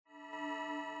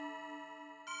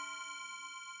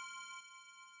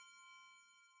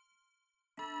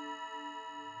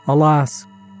Alas,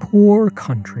 poor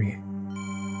country,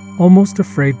 almost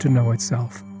afraid to know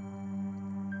itself.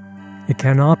 It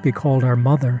cannot be called our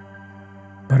mother,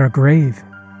 but our grave,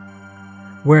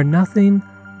 where nothing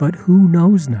but who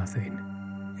knows nothing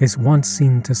is once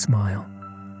seen to smile,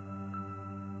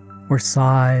 where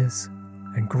sighs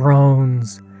and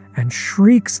groans and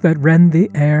shrieks that rend the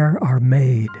air are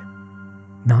made,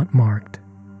 not marked,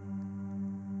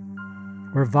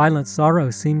 where violent sorrow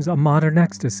seems a modern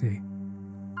ecstasy.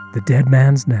 The dead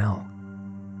man's knell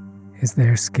is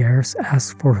there scarce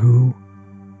asked for who,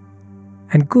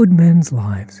 and good men's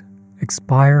lives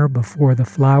expire before the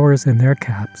flowers in their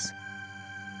caps,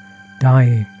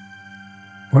 dying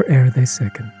where'er they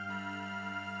sicken.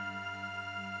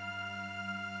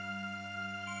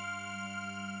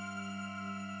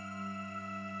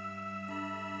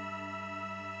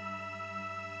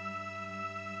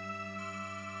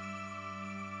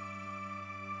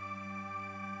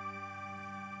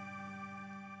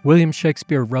 William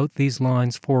Shakespeare wrote these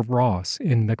lines for Ross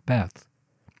in Macbeth,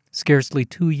 scarcely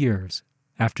 2 years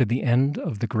after the end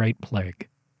of the Great Plague.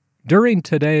 During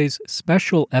today's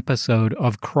special episode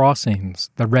of Crossings,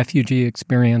 the Refugee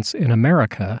Experience in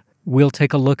America, we'll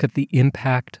take a look at the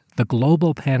impact the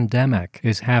global pandemic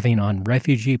is having on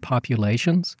refugee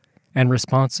populations and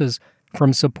responses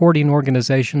from supporting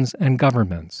organizations and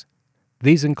governments.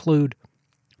 These include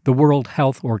the World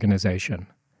Health Organization,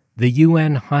 the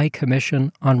UN High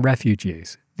Commission on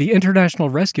Refugees, the International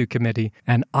Rescue Committee,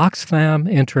 and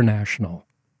Oxfam International.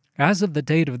 As of the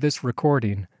date of this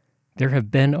recording, there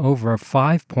have been over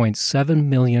 5.7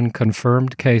 million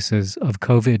confirmed cases of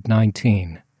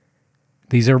COVID-19.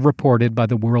 These are reported by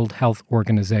the World Health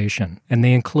Organization, and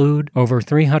they include over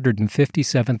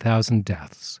 357,000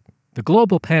 deaths. The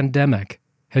global pandemic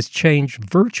has changed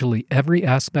virtually every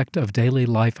aspect of daily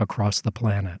life across the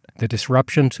planet. The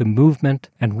disruption to movement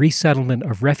and resettlement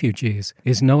of refugees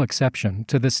is no exception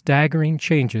to the staggering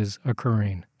changes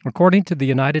occurring. According to the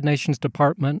United Nations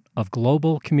Department of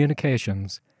Global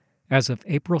Communications, as of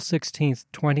April 16,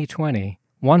 2020,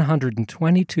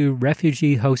 122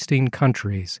 refugee-hosting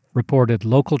countries reported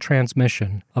local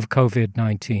transmission of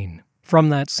COVID-19. From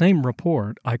that same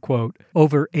report, I quote,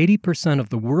 "Over 80% of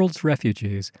the world's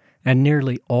refugees and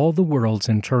nearly all the world's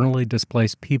internally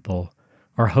displaced people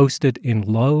are hosted in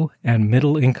low- and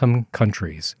middle-income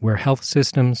countries where health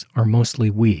systems are mostly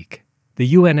weak." The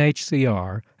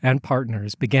UNHCR and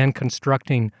partners began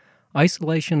constructing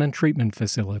isolation and treatment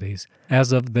facilities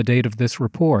as of the date of this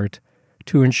report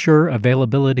to ensure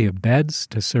availability of beds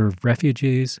to serve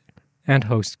refugees and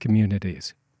host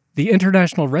communities. The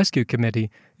International Rescue Committee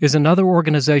is another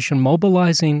organization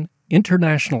mobilizing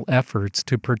international efforts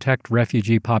to protect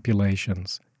refugee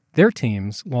populations. Their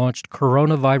teams launched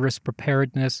coronavirus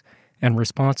preparedness and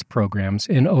response programs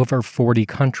in over 40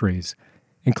 countries,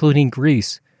 including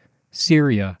Greece,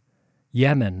 Syria,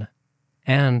 Yemen,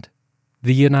 and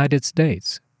the United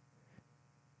States.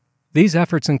 These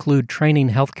efforts include training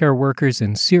healthcare workers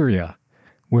in Syria,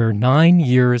 where 9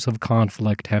 years of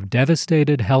conflict have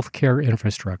devastated healthcare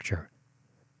infrastructure.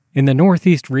 In the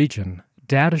Northeast region,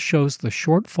 data shows the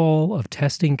shortfall of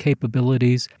testing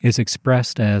capabilities is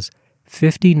expressed as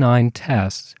 59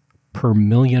 tests per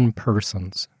million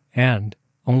persons and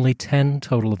only 10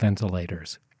 total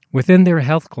ventilators. Within their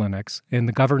health clinics in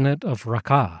the governorate of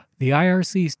Raqqa, the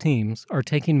IRC's teams are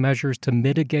taking measures to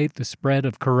mitigate the spread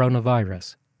of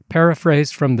coronavirus.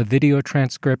 Paraphrased from the video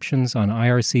transcriptions on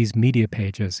IRC's media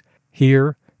pages,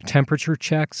 here, temperature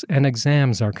checks and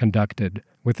exams are conducted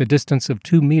with a distance of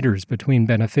 2 meters between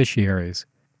beneficiaries.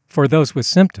 For those with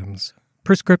symptoms,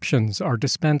 prescriptions are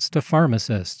dispensed to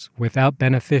pharmacists without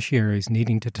beneficiaries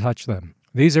needing to touch them.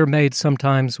 These are made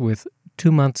sometimes with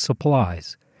 2-month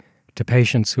supplies to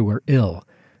patients who are ill,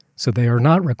 so they are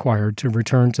not required to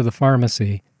return to the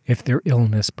pharmacy if their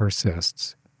illness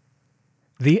persists.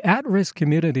 The at-risk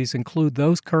communities include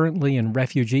those currently in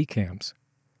refugee camps.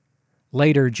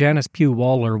 Later, Janice Pugh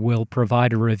Waller will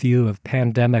provide a review of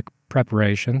pandemic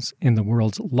preparations in the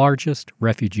world's largest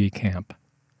refugee camp.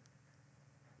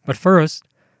 But first,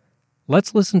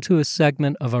 let's listen to a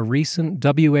segment of a recent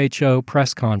WHO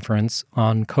press conference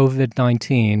on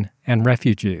COVID-19 and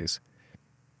refugees.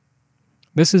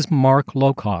 This is Mark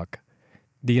Lowcock,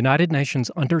 the United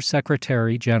Nations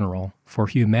Undersecretary General for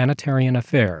Humanitarian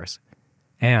Affairs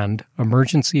and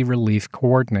Emergency Relief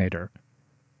Coordinator.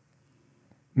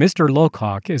 Mr.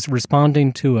 Lowcock is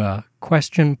responding to a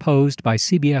question posed by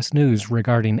CBS News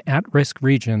regarding at-risk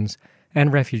regions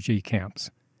and refugee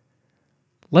camps.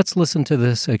 Let's listen to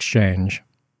this exchange.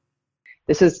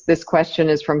 This question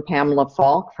is from Pamela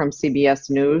Falk from CBS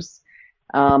News.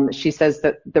 She says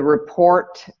that the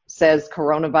report says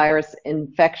coronavirus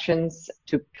infections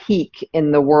to peak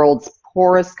in the world's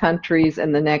poorest countries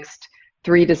in the next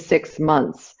 3 to 6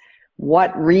 months.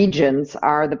 What regions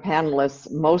are the panelists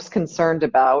most concerned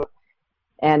about?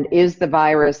 And is the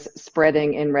virus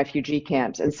spreading in refugee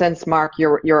camps? And since, Mark,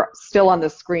 you're still on the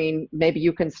screen, maybe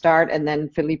you can start and then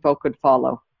Filippo could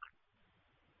follow.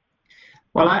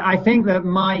 Well, I think that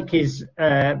Mike is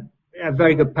a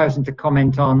very good person to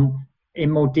comment on in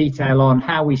more detail on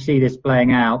how we see this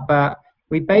playing out. But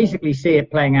we basically see it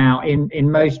playing out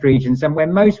in most regions, and we're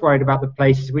most worried about the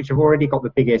places which have already got the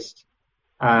biggest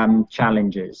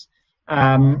challenges.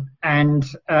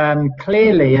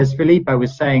 Clearly, as Filippo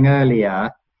was saying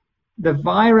earlier, the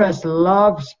virus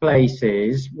loves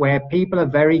places where people are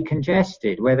very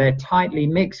congested, where they're tightly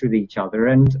mixed with each other,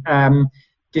 and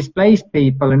displaced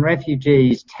people and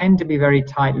refugees tend to be very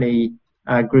tightly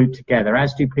grouped together,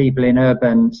 as do people in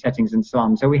urban settings and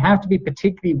slums. So we have to be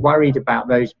particularly worried about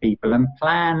those people and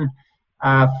plan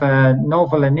for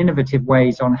novel and innovative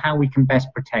ways on how we can best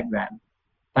protect them.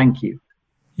 Thank you.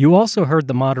 You also heard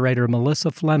the moderator, Melissa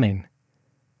Fleming,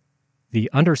 the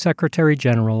Undersecretary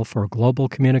General for Global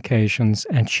Communications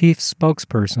and Chief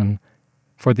Spokesperson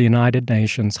for the United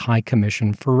Nations High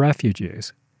Commission for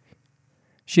Refugees.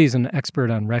 She's an expert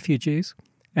on refugees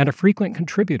and a frequent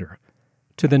contributor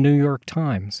to the New York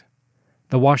Times,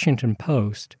 the Washington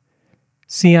Post,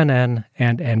 CNN,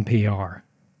 and NPR.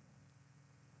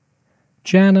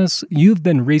 Janice, you've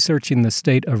been researching the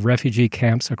state of refugee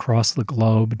camps across the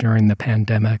globe during the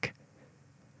pandemic.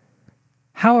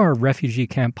 How are refugee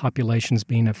camp populations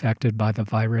being affected by the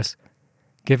virus,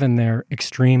 given their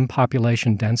extreme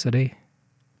population density?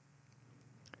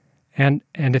 And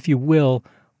if you will,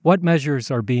 what measures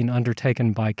are being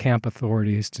undertaken by camp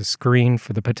authorities to screen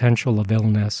for the potential of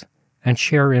illness and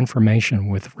share information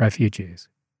with refugees?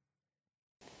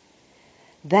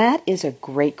 That is a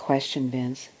great question,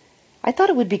 Vince. I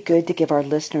thought it would be good to give our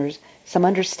listeners some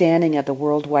understanding of the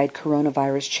worldwide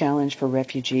coronavirus challenge for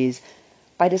refugees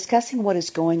by discussing what is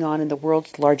going on in the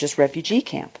world's largest refugee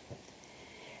camp.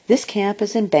 This camp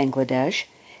is in Bangladesh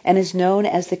and is known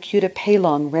as the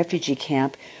Kutupalong Refugee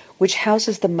Camp, which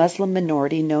houses the Muslim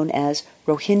minority known as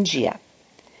Rohingya.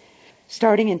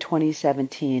 Starting in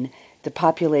 2017, the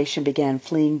population began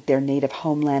fleeing their native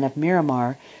homeland of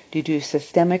Myanmar due to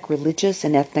systemic religious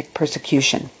and ethnic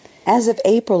persecution. As of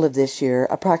April of this year,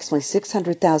 approximately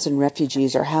 600,000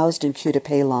 refugees are housed in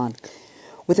Kutupalong,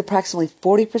 with approximately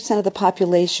 40% of the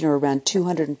population, or around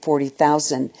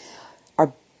 240,000,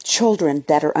 are children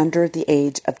that are under the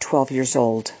age of 12 years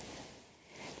old.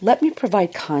 Let me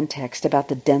provide context about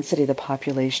the density of the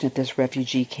population at this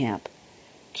refugee camp.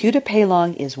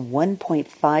 Kutupalong is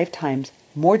 1.5 times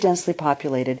more densely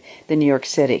populated than New York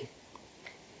City.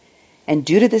 And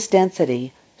due to this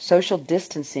density, social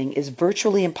distancing is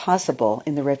virtually impossible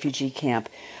in the refugee camp,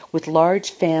 with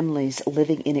large families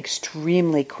living in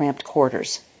extremely cramped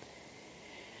quarters.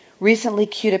 Recently,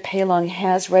 Kutupalong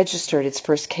has registered its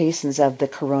first cases of the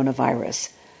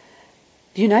coronavirus.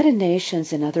 The United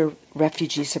Nations and other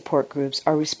refugee support groups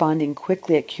are responding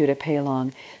quickly at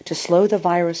Kutupalong to slow the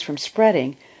virus from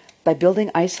spreading by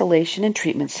building isolation and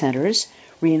treatment centers,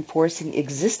 reinforcing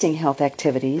existing health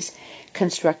activities,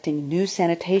 constructing new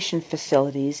sanitation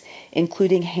facilities,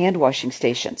 including hand-washing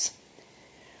stations.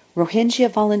 Rohingya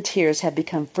volunteers have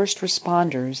become first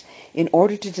responders in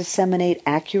order to disseminate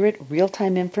accurate,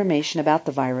 real-time information about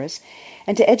the virus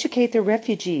and to educate the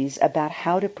refugees about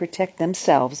how to protect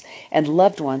themselves and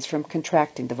loved ones from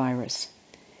contracting the virus.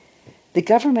 The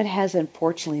government has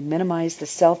unfortunately minimized the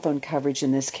cell phone coverage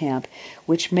in this camp,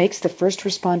 which makes the first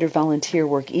responder volunteer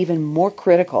work even more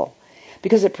critical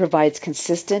because it provides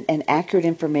consistent and accurate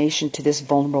information to this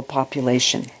vulnerable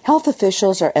population. Health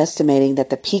officials are estimating that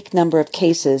the peak number of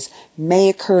cases may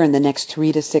occur in the next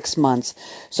 3 to 6 months,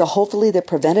 so hopefully the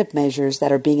preventive measures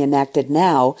that are being enacted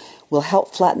now will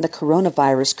help flatten the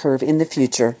coronavirus curve in the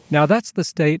future. Now that's the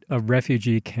state of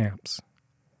refugee camps.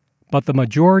 But the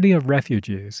majority of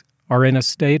refugees are in a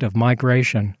state of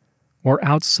migration or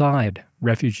outside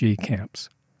refugee camps.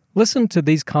 Listen to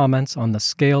these comments on the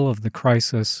scale of the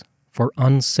crisis for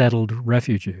unsettled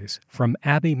refugees from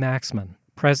Abby Maxman,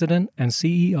 President and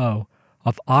CEO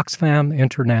of Oxfam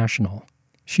International.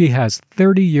 She has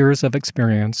 30 years of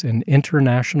experience in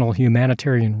international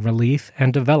humanitarian relief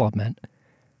and development,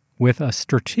 with a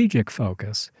strategic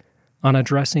focus on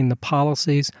addressing the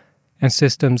policies and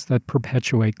systems that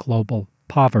perpetuate global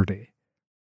poverty.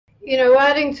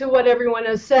 Adding to what everyone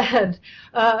has said,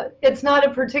 it's not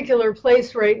a particular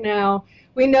place right now.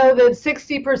 We know that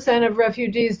 60% of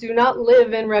refugees do not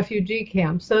live in refugee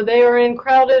camps. So they are in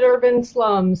crowded urban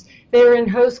slums. They are in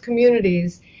host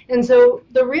communities. And so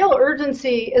the real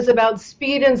urgency is about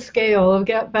speed and scale,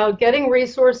 about getting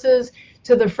resources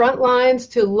to the front lines,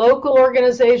 to local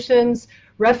organizations,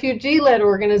 refugee-led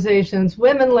organizations,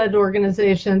 women-led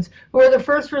organizations who are the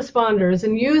first responders,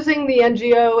 and using the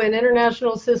NGO and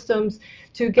international systems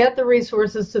to get the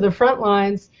resources to the front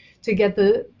lines, to get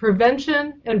the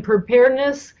prevention and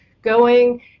preparedness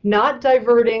going, not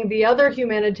diverting the other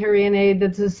humanitarian aid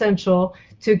that's essential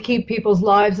to keep people's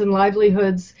lives and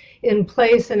livelihoods in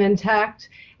place and intact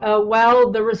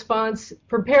while the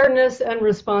preparedness and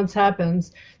response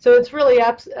happens. So it's really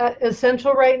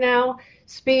essential right now.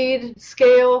 Speed,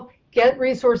 scale, get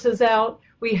resources out.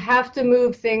 We have to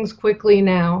move things quickly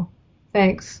now.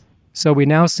 Thanks. So we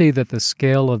now see that the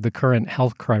scale of the current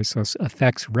health crisis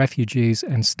affects refugees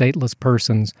and stateless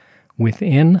persons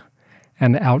within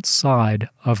and outside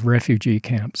of refugee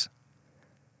camps.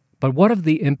 But what of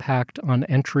the impact on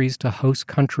entries to host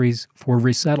countries for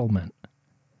resettlement?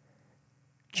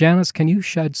 Janice, can you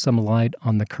shed some light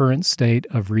on the current state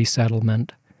of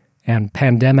resettlement and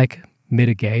pandemic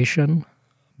mitigation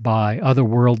by other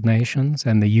world nations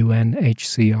and the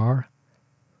UNHCR?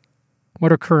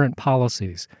 What are current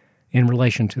policies in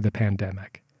relation to the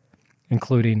pandemic,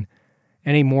 including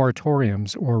any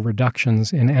moratoriums or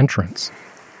reductions in entrance?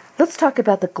 Let's talk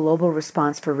about the global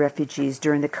response for refugees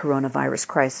during the coronavirus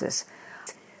crisis.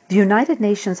 The United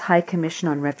Nations High Commission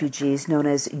on Refugees, known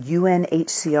as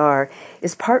UNHCR,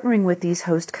 is partnering with these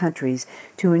host countries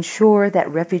to ensure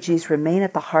that refugees remain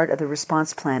at the heart of the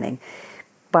response planning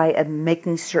by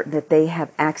making certain that they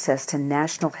have access to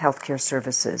national healthcare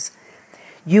services.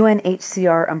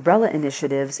 UNHCR umbrella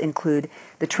initiatives include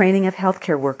the training of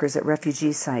healthcare workers at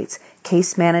refugee sites,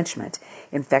 case management,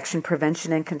 infection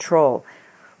prevention and control,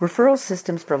 referral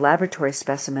systems for laboratory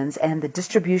specimens, and the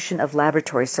distribution of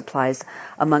laboratory supplies,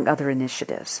 among other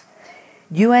initiatives.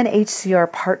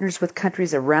 UNHCR partners with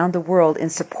countries around the world in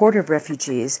support of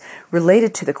refugees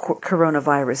related to the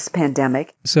coronavirus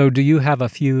pandemic. So do you have a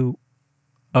few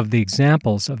of the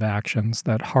examples of actions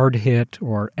that hard-hit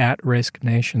or at-risk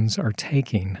nations are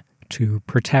taking to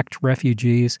protect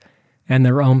refugees and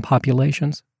their own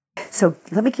populations? So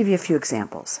let me give you a few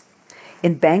examples.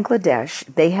 In Bangladesh,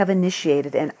 they have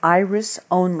initiated an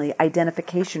iris-only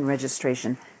identification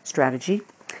registration strategy.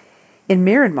 In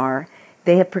Myanmar,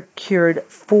 they have procured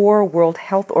 4 World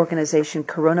Health Organization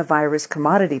coronavirus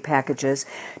commodity packages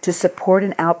to support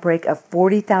an outbreak of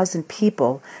 40,000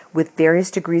 people with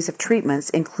various degrees of treatments,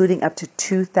 including up to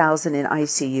 2,000 in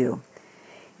ICU.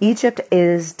 Egypt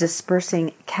is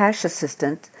dispersing cash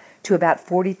assistance to about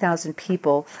 40,000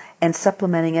 people and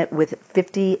supplementing it with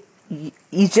 50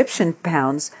 Egyptian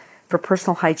pounds for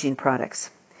personal hygiene products.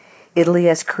 Italy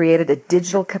has created a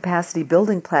digital capacity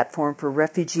building platform for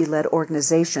refugee-led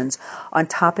organizations on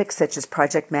topics such as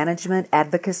project management,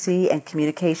 advocacy, and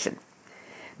communication.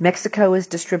 Mexico is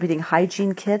distributing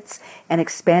hygiene kits and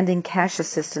expanding cash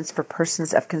assistance for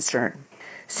persons of concern.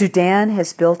 Sudan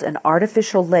has built an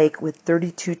artificial lake with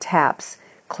 32 taps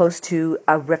close to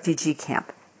a refugee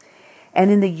camp.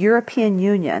 And in the European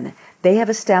Union, they have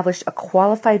established a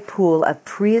qualified pool of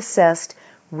pre-assessed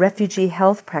refugee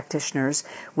health practitioners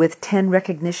with 10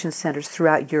 recognition centers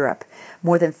throughout Europe.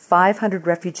 More than 500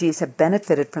 refugees have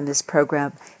benefited from this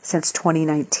program since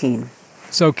 2019.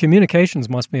 So communications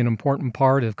must be an important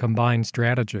part of combined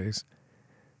strategies.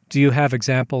 Do you have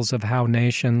examples of how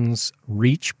nations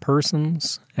reach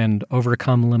persons and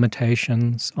overcome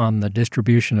limitations on the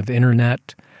distribution of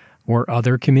internet or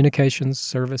other communications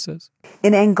services?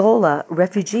 In Angola,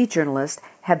 refugee journalists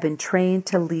have been trained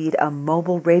to lead a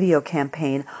mobile radio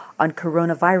campaign on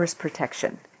coronavirus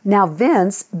protection. Now,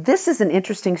 Vince, this is an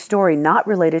interesting story not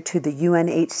related to the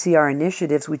UNHCR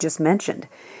initiatives we just mentioned.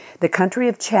 The country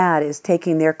of Chad is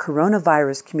taking their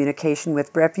coronavirus communication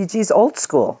with refugees old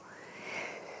school.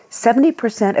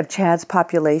 70% of Chad's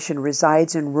population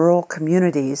resides in rural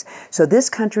communities, so this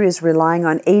country is relying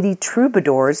on 80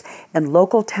 troubadours and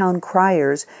local town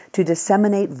criers to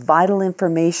disseminate vital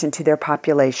information to their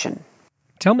population.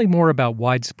 Tell me more about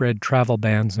widespread travel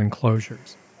bans and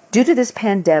closures. Due to this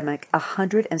pandemic,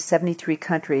 173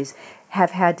 countries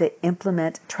have had to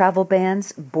implement travel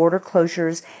bans, border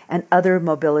closures, and other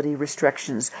mobility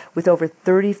restrictions, with over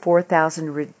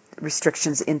 34,000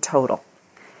 restrictions in total.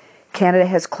 Canada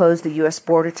has closed the U.S.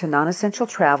 border to non-essential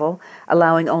travel,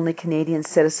 allowing only Canadian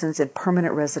citizens and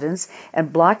permanent residents,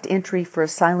 and blocked entry for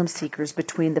asylum seekers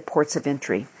between the ports of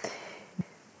entry.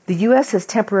 The U.S. has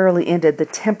temporarily ended the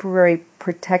temporary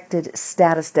protected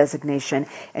status designation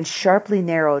and sharply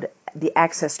narrowed the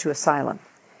access to asylum.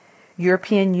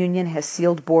 European Union has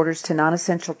sealed borders to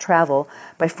non-essential travel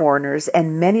by foreigners,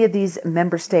 and many of these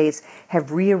member states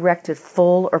have re-erected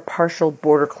full or partial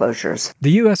border closures.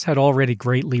 The U.S. had already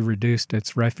greatly reduced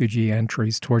its refugee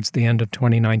entries towards the end of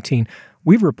 2019.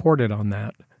 We've reported on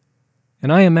that.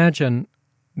 And I imagine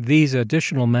these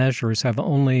additional measures have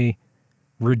only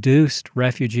reduced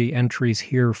refugee entries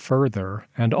here further,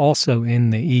 and also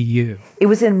in the EU. It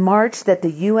was in March that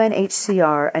the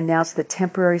UNHCR announced the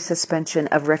temporary suspension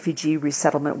of refugee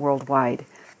resettlement worldwide.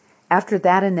 After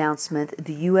that announcement,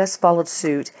 the U.S. followed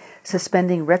suit,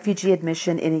 suspending refugee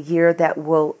admission in a year that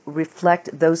will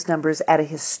reflect those numbers at a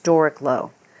historic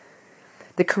low.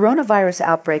 The coronavirus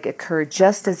outbreak occurred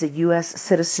just as the U.S.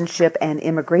 Citizenship and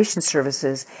Immigration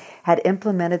Services had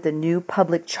implemented the new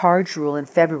public charge rule in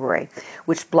February,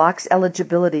 which blocks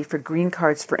eligibility for green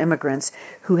cards for immigrants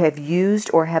who have used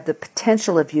or have the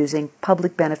potential of using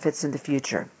public benefits in the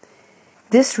future.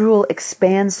 This rule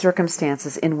expands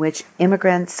circumstances in which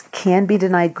immigrants can be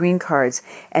denied green cards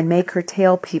and may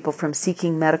curtail people from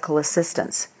seeking medical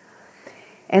assistance.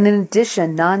 And in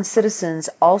addition, non-citizens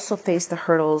also face the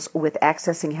hurdles with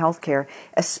accessing health care,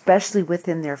 especially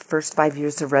within their first 5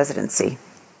 years of residency.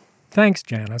 Thanks,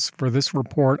 Janice, for this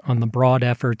report on the broad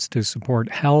efforts to support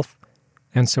health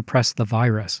and suppress the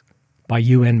virus by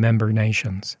UN member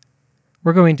nations.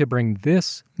 We're going to bring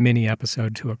this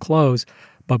mini-episode to a close,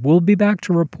 but we'll be back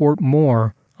to report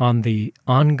more on the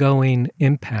ongoing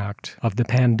impact of the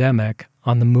pandemic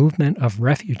on the movement of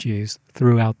refugees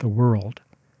throughout the world.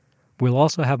 We'll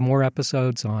also have more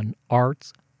episodes on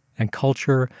arts and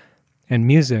culture and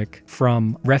music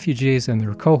from refugees and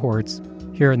their cohorts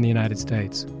here in the United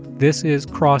States. This is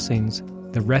Crossings,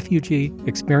 the Refugee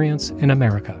Experience in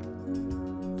America.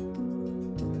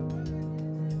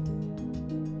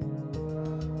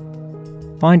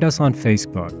 Find us on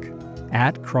Facebook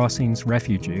at Crossings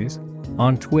Refugees,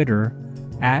 on Twitter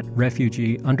at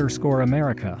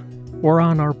refugee_America, or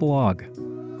on our blog,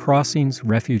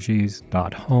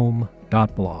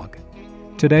 crossingsrefugees.home.blog.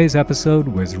 Today's episode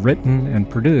was written and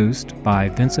produced by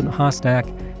Vincent Hostak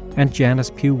and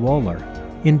Janice Pugh-Wohler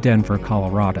in Denver,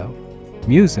 Colorado.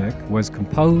 Music was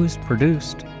composed,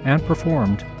 produced, and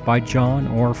performed by John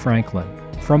Orr Franklin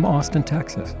from Austin,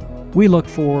 Texas. We look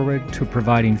forward to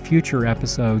providing future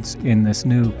episodes in this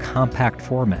new compact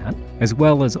format, as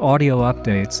well as audio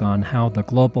updates on how the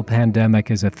global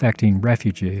pandemic is affecting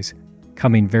refugees,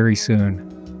 coming very soon.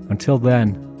 Until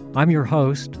then, I'm your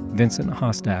host, Vincent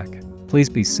Hostak. Please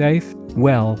be safe,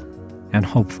 well, and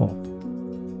hopeful.